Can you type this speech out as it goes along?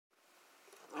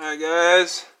Alright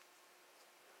guys,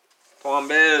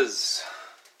 Twombiz.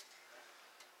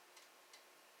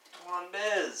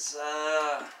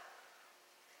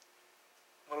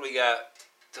 What do we got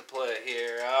to play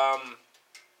here?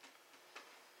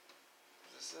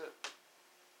 Is this it?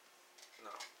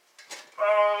 No.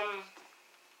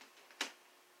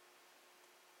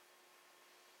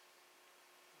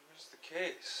 Where's the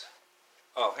case?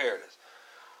 Oh, here it is.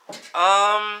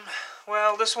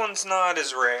 Well, this one's not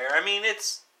as rare. I mean,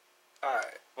 it's...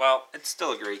 Alright, well, it's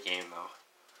still a great game, though.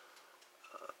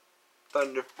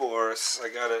 Thunder Force. I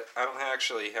got it. I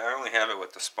only have it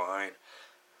with the spine.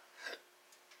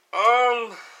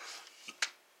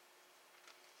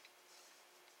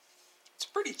 It's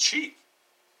pretty cheap.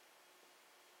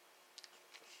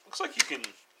 Looks like you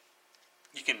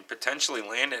can potentially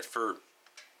land it for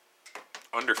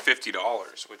under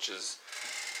 $50, which is,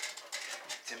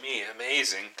 to me,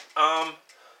 amazing.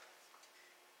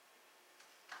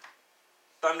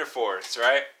 Thunder Force,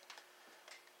 right?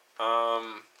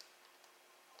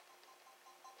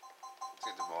 Let's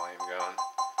get the volume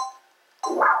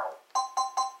going.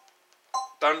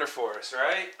 Thunder Force,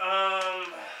 right?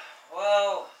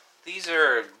 Well, these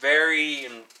are a very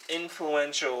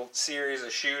influential series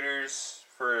of shooters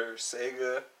for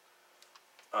Sega.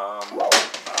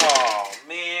 Oh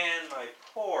man, my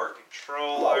poor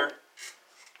controller.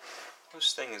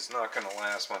 This thing is not going to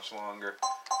last much longer.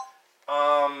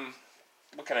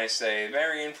 What can I say?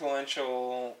 Very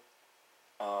influential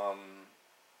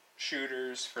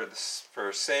shooters for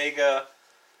Sega.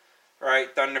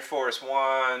 Right, Thunder Force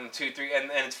 1, 2, 3,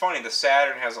 and it's funny, the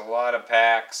Saturn has a lot of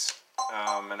packs,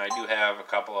 and I do have a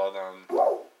couple of them.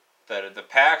 The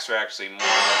packs are actually more than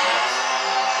this.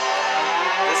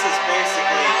 This is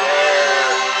basically their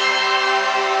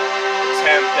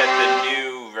attempt at the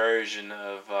new version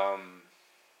of,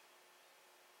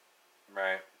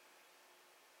 right.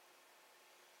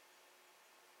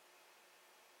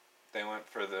 They went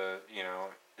for the, you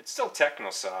know, it's still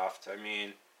Technosoft, I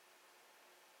mean...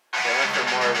 They went for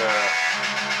more of a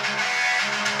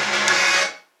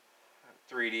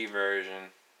 3D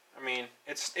version. I mean,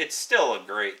 it's still a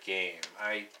great game.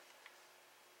 I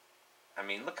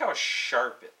mean, look how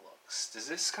sharp it looks. Does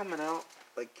this coming out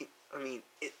like? I mean,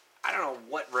 I don't know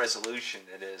what resolution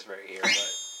it is right here,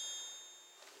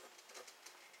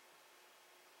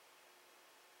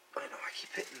 but I know I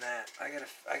keep hitting that. I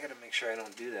gotta make sure I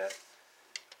don't do that.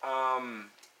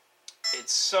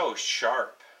 It's so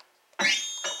sharp.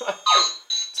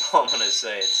 That's all I'm gonna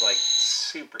say. It's like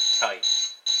super tight.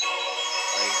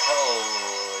 Like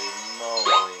holy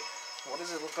moly! What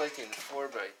does it look like in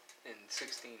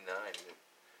 16:9?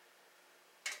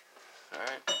 All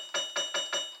right.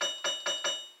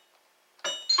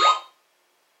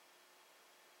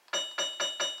 I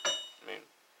mean,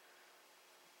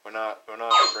 we're not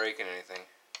breaking anything.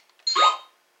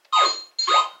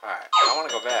 All right. I want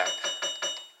to go back.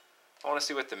 I want to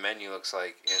see what the menu looks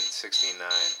like in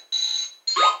 16:9.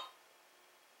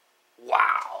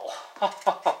 Wow!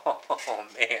 Oh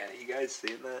man, are you guys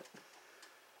seeing that?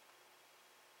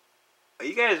 Are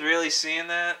you guys really seeing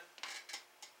that?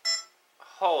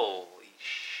 Holy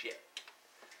shit!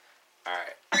 All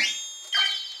right,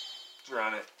 let's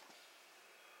run it.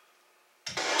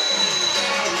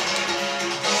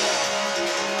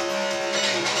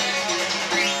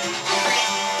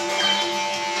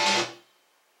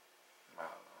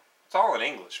 It's all in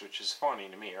English, which is funny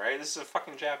to me, right? This is a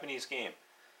fucking Japanese game.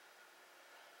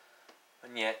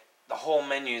 And yet, the whole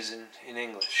menu's in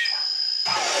English.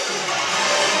 Wow.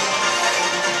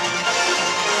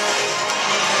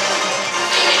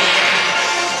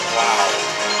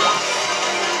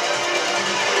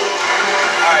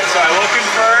 Alright, so I will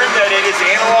confirm that it is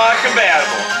analog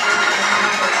compatible.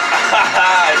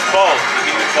 It's both. You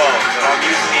can use both. But I'm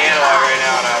using the analog right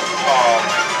now, and oh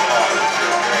my god, this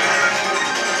feels great.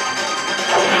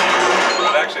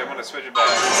 Actually, I'm going to switch it back. I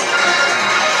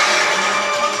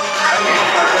really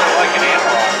like an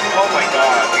analog. Oh my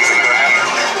god, that's a graphic.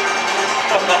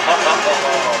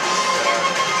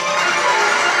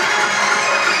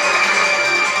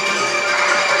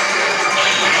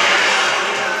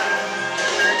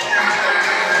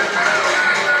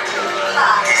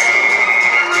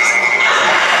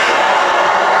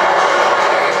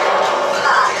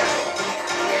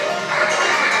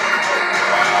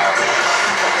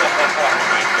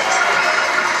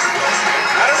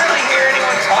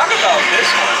 Talk about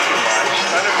this one too much.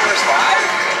 Thunder Force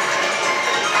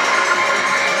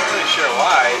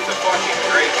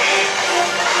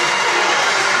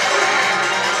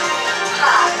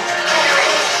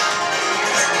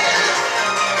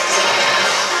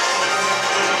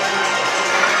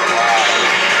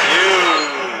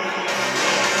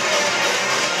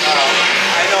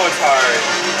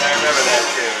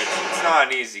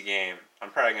not an easy game.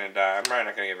 I'm probably gonna die. I'm probably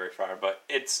not gonna get very far, but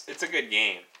it's a good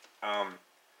game.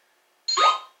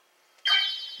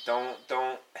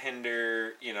 Don't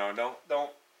hinder. You know,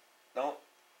 don't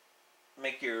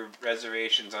make your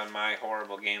reservations on my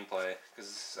horrible gameplay,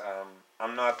 because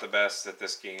I'm not the best at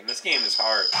this game. This game is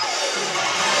hard.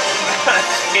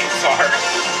 This game's hard.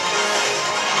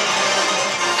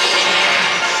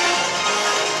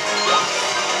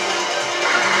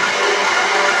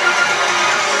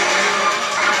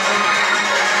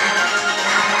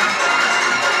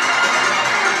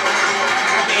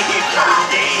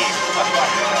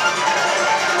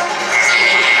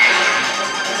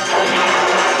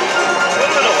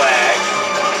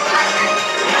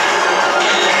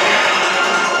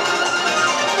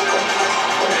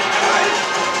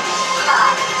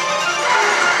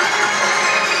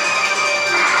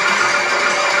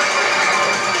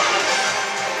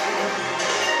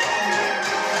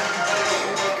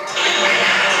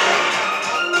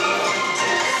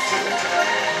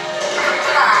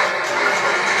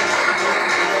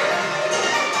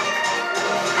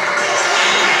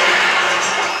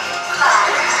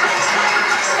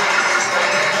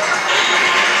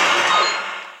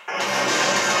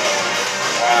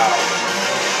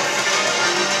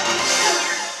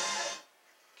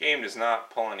 Game does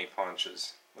not pull any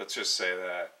punches. Let's just say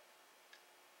that.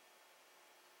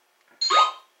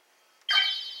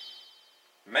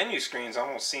 Menu screens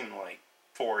almost seem like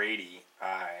 480i.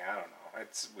 I don't know.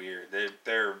 It's weird.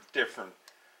 They're different.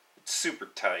 It's super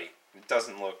tight. It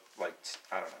doesn't look like,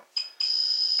 I don't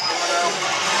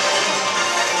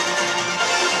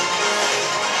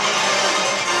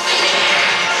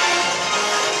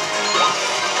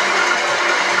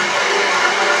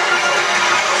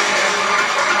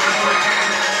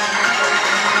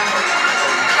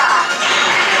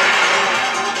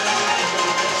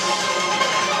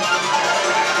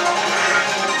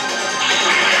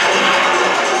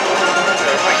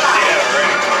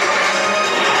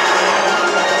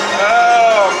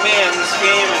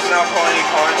not pull any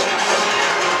punches.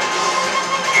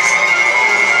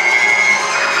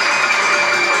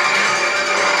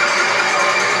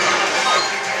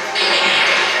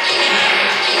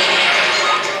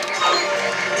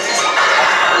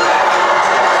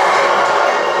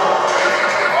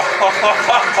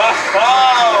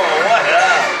 Oh, what up?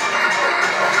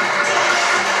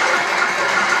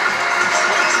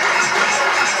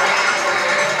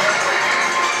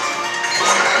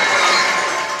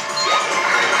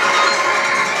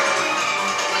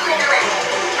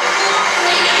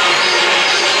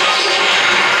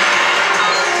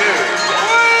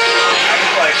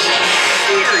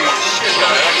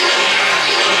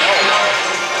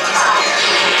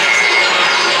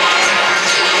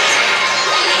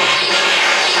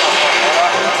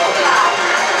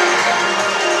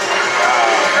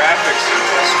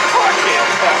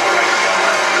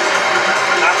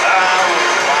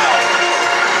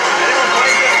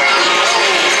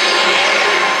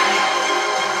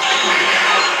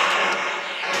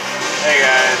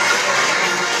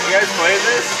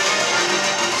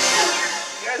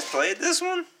 This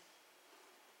one?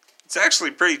 It's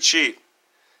actually pretty cheap.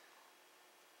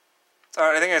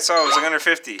 I think I saw it was under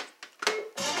 50. You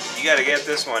gotta get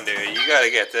this one, dude. You gotta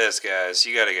get this, guys.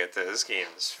 You gotta get this. This game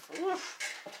is... Woof.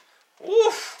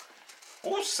 Woof.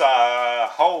 Woosah.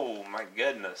 Oh, my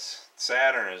goodness.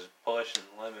 Saturn is pushing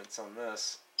limits on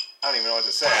this. I don't even know what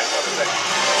to say. I don't know what to say.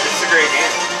 It's a great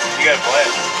game. You gotta play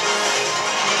it.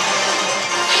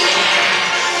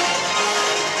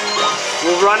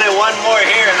 We'll run it one more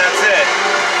here and that's it.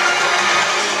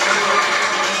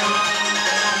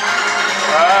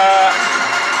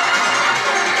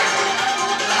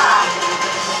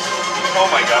 Oh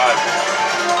my god.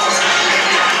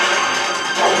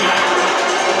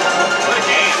 What a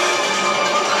game.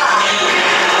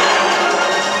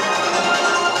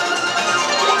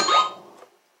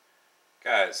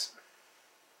 Guys.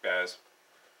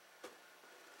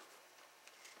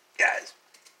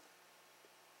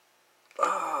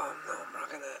 Oh no, I'm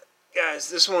not gonna. Guys,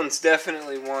 this one's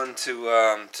definitely one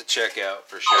to check out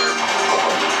for sure.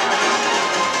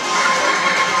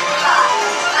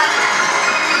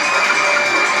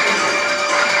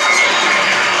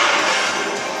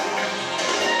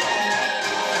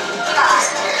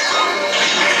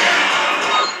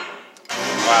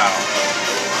 Wow.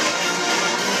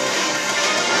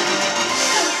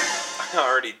 I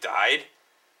already died?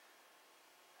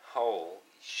 Holy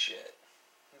shit.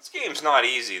 This game's not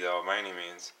easy though, by any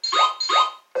means.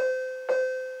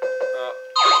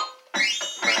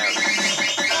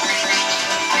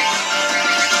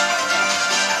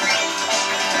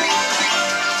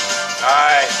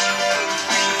 Alright.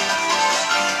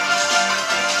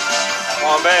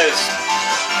 Bez.